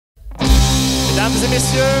Mesdames et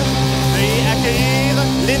messieurs, veuillez accueillir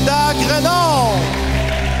Linda Grenon.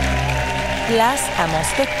 Place à mon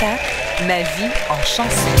spectacle, ma vie en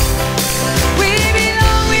chanson. We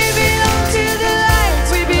belong to the light,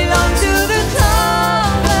 we belong to the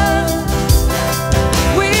color.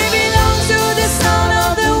 We belong to the sound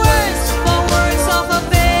of the words, for words of a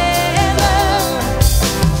favor.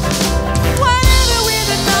 Whatever we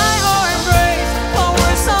deny or embrace, for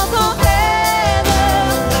words of forever.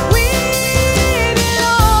 We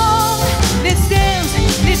belong. Let's dance,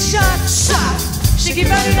 let's shout. Shake your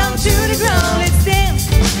body down to the ground. Let's dance,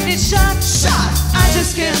 let's shout. I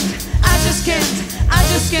just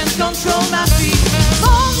can't control my feet.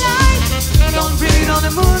 All night, don't blame it on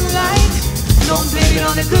the moonlight. Don't blame it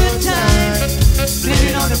on the good times. Blame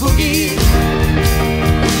it on the boogie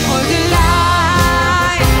or the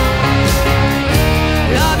light.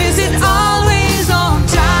 Love is it always on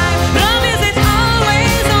time. Love is it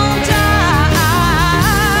always on time.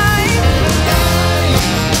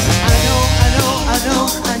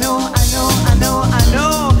 I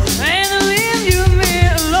know. And leave you me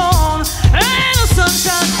alone. And the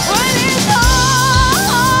sunshine when it's gone.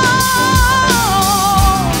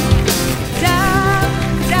 Da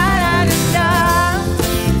da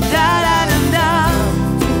da da,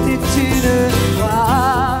 tout est une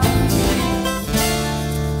voix.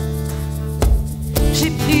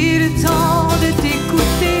 J'ai pris le temps de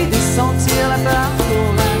t'écouter, de sentir la part pour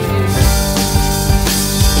la nuit.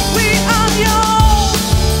 We are yours.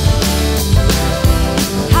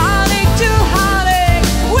 Heartache to heartache,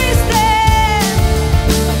 we stand.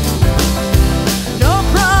 No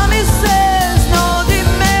promises, no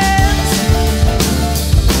demands.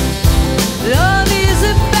 Love is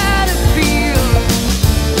a battlefield.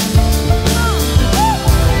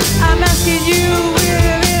 I'm asking you,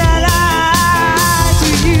 will I lie to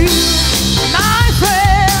you? My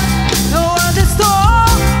friend, no other store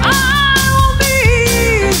I won't be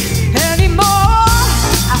anymore.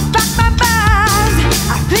 I pack my bags,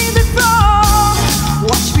 I clean the floor.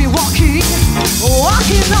 Watch me walking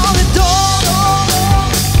on the door.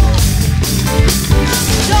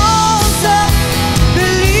 Don't stop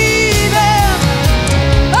believing.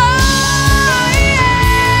 Oh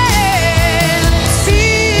yeah,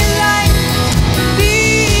 see like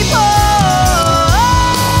people.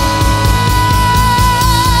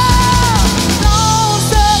 Don't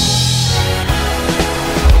stop.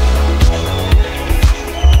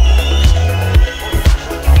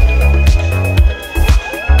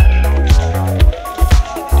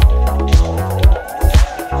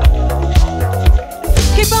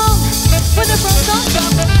 Keep on with the front,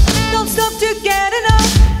 don't stop together.